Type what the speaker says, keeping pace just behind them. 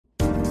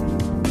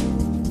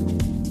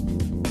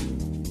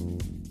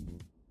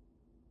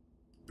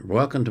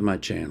Welcome to my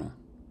channel.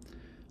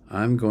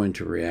 I'm going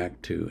to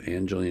react to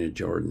Angelina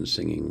Jordan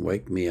singing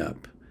Wake Me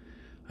Up.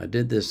 I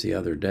did this the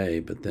other day,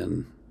 but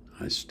then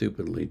I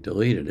stupidly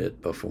deleted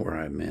it before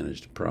I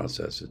managed to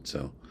process it.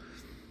 So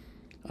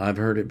I've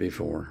heard it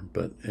before,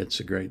 but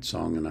it's a great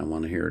song and I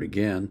want to hear it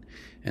again.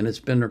 And it's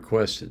been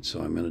requested,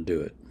 so I'm going to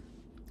do it.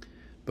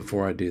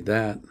 Before I do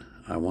that,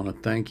 I want to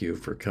thank you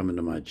for coming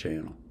to my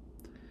channel.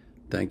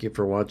 Thank you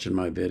for watching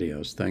my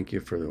videos. Thank you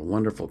for the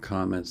wonderful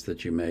comments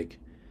that you make.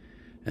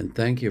 And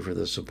thank you for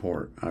the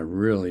support. I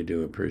really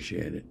do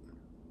appreciate it.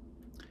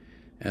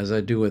 As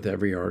I do with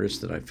every artist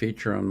that I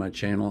feature on my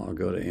channel, I'll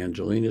go to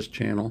Angelina's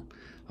channel.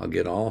 I'll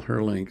get all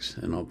her links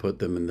and I'll put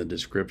them in the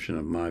description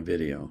of my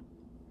video.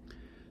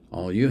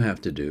 All you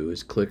have to do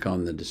is click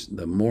on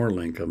the more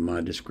link of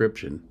my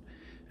description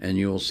and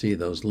you'll see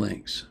those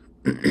links.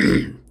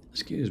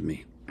 Excuse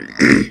me.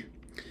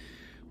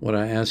 What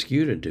I ask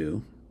you to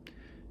do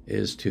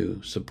is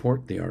to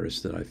support the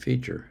artists that I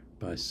feature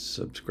by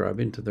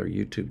subscribing to their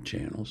YouTube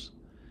channels,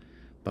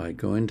 by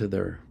going to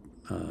their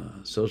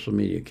social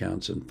media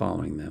accounts and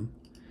following them,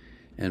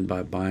 and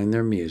by buying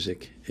their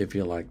music if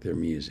you like their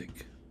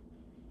music.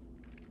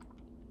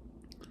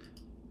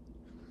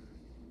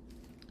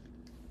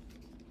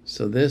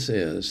 So this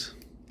is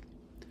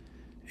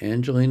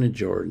Angelina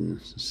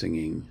Jordan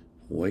singing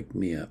Wake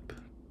Me Up.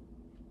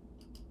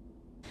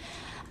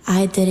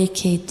 I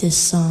dedicate this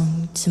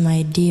song to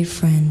my dear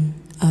friend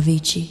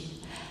Avicii.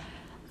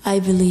 I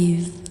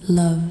believe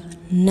love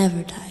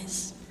never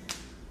dies.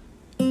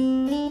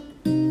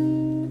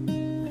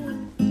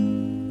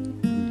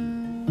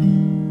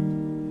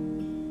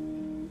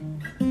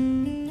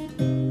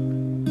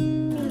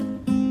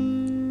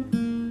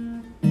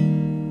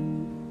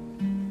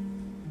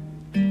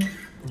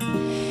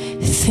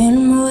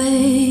 Feeling my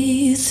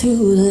way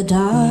through the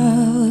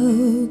darkness,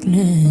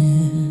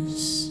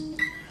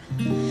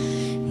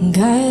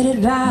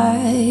 guided by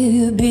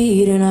a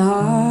beating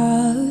heart.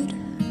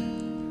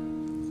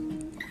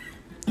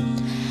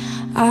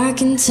 I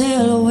can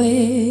tell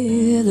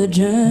where the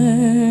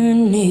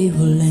journey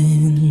will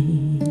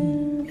end,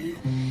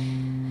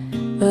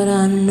 but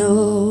I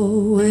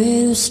know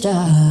where to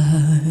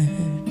start.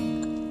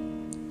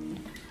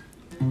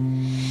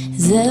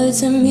 They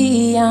tell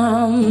me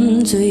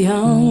I'm too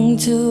young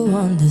to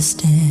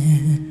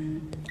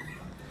understand.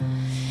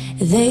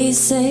 They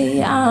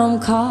say I'm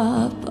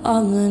caught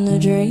up in a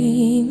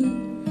dream.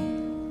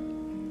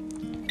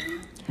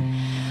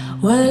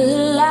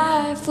 Well,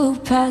 life will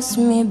pass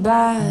me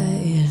by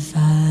if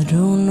I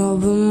don't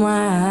open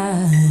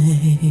my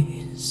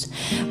eyes.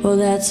 Well,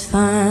 that's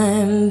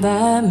fine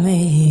by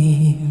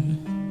me.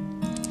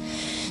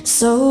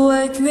 So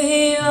wake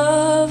me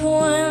up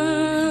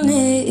when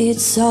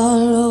it's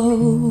all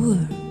over,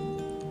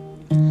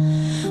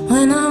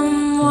 when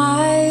I'm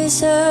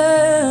wiser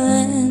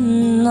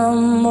and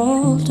I'm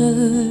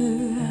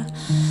older.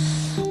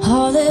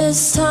 All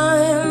this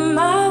time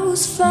I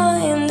was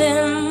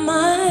finding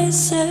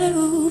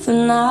myself,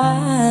 and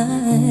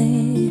I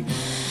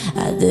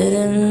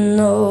didn't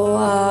know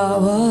I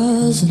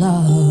was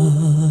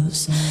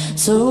lost.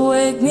 So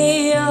wake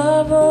me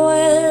up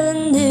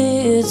when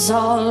it's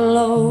all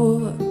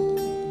over,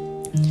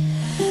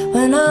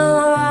 when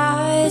I'm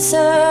wiser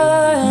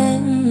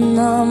and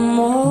I'm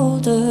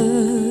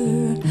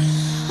older.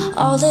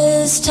 All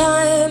this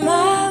time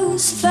I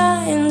was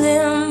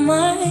finding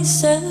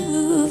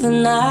myself,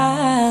 and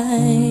I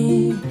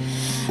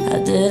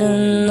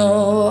didn't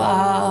know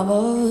I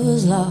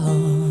was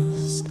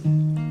lost.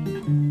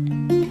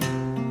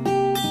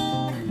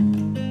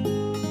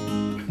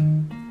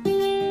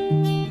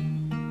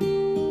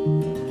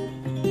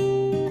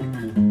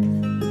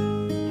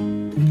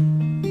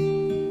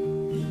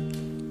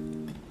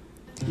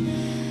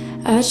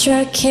 I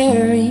tried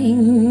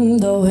carrying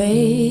the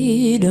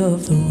weight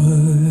of the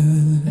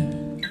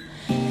world,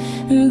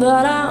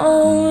 but I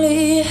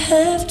only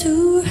have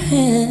two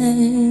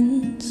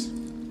hands.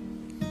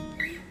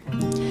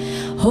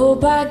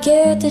 Hope I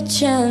get the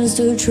chance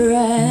to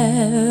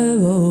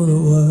travel the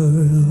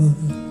world,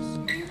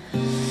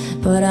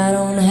 but I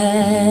don't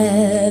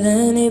have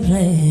any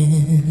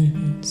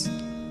plans.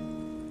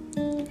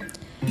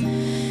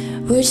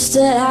 Wish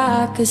that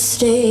I could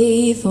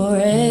stay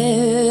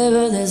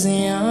forever this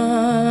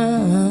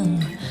young,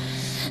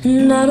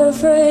 not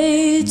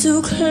afraid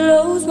to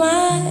close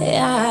my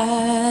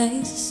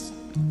eyes.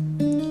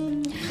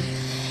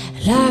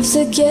 Life's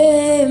a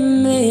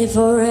game made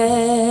for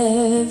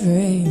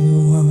everyone,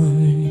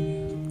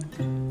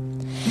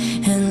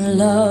 and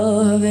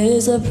love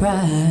is a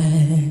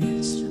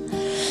prize.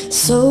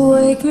 So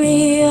wake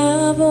me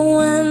up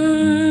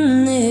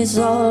when it's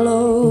all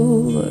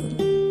over,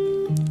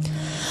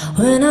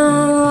 when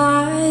I'm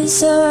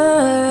wiser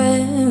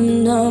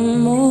and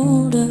I'm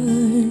older.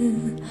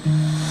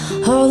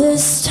 All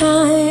this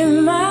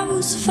time I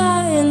was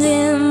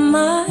finding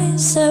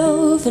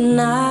myself, and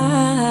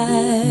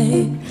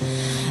I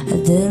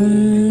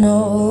didn't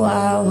know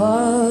I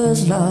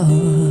was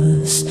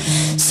lost.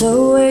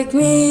 So wake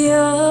me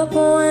up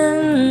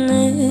when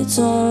it's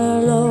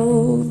all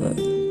over,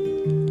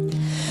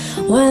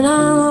 when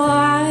I'm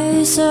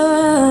wiser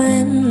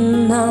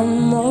and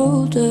I'm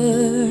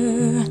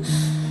older.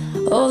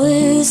 All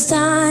this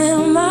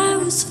time I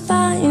was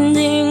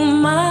finding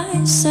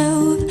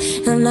myself,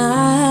 and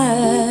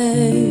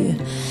I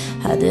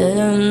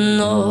didn't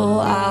know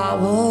I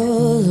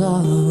was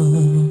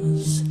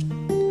lost.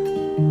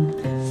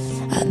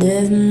 I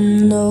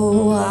didn't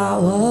know I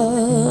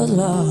was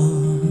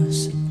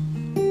lost.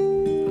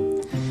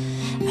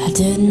 I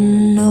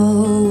didn't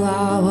know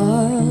I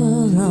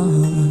was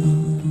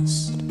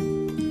lost.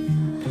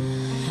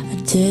 I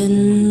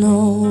didn't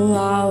know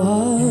I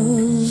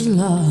was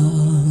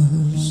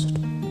lost.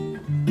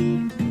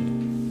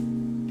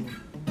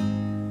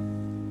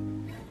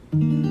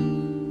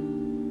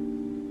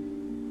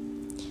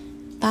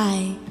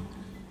 Bye.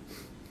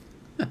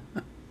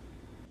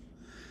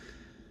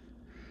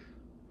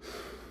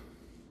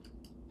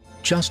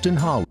 Justin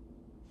Hall.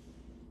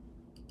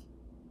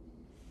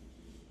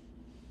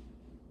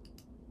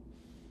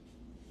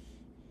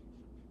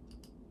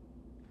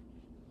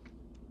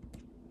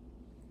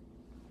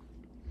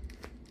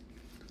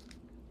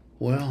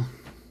 Well,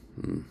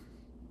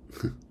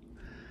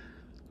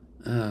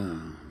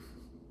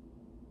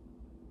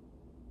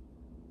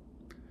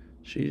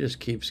 she just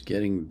keeps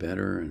getting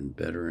better and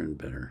better and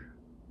better.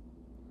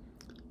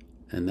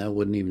 And that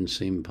wouldn't even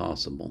seem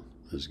possible,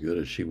 as good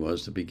as she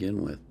was to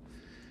begin with.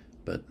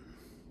 But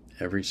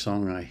every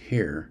song I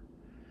hear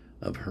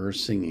of her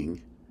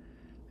singing,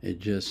 it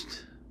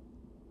just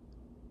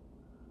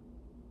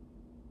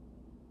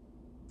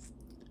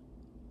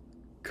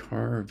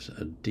carves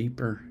a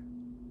deeper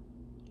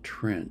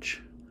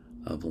trench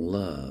of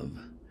love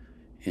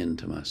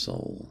into my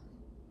soul.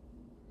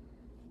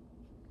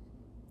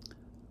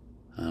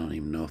 I don't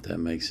even know if that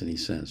makes any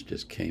sense,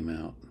 just came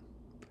out.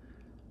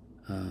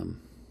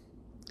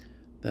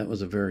 That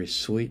was a very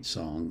sweet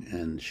song,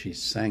 and she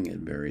sang it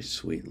very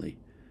sweetly.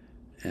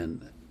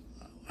 And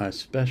I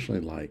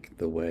especially like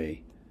the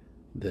way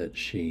that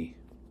she,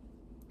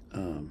 I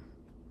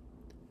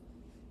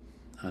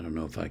don't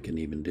know if I can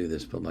even do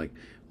this, but like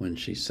when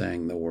she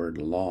sang the word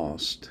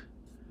lost,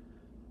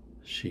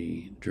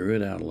 she drew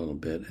it out a little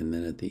bit, and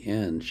then at the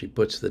end she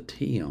puts the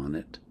T on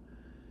it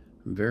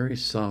very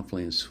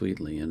softly and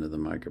sweetly into the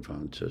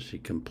microphone, so she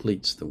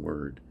completes the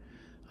word.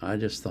 I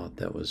just thought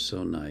that was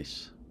so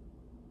nice.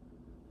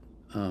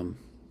 I'm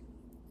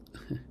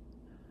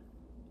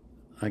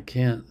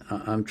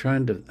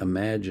trying to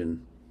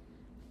imagine,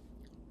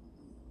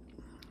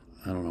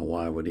 I don't know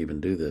why I would even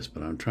do this,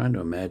 but I'm trying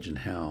to imagine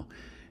how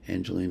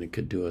Angelina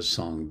could do a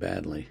song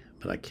badly,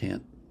 but I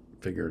can't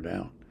figure it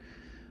out.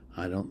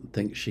 I don't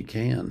think she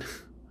can.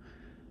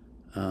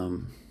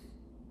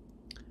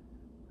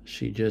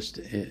 She just,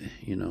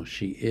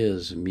 she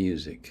is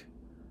music.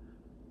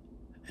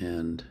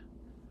 And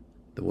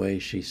the way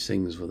she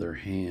sings with her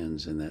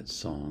hands in that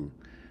song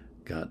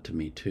got to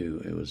me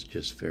too. It was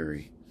just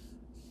very,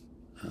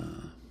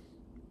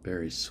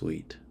 very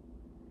sweet.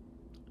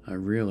 I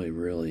really,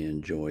 really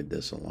enjoyed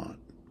this a lot.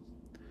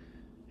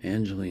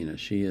 Angelina,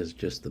 she is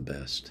just the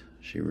best.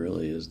 She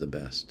really is the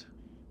best.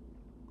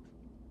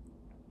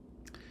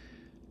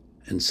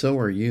 And so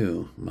are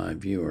you, my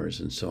viewers,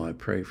 and so I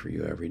pray for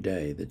you every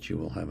day that you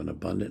will have an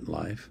abundant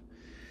life,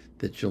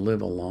 that you'll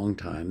live a long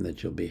time,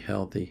 that you'll be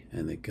healthy,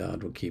 and that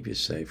God will keep you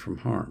safe from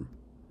harm.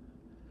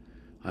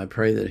 I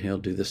pray that He'll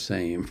do the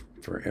same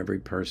for every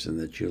person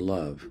that you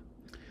love.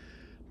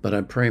 But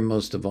I pray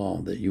most of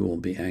all that you will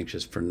be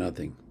anxious for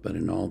nothing, but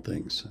in all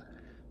things,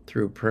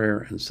 through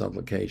prayer and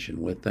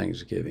supplication with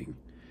thanksgiving,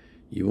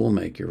 you will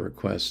make your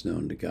requests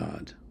known to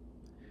God.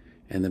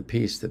 And the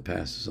peace that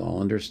passes all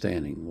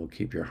understanding will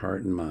keep your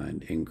heart and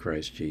mind in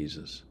Christ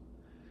Jesus.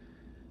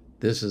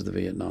 This is the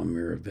Vietnam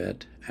Mirror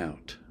Vet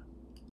out.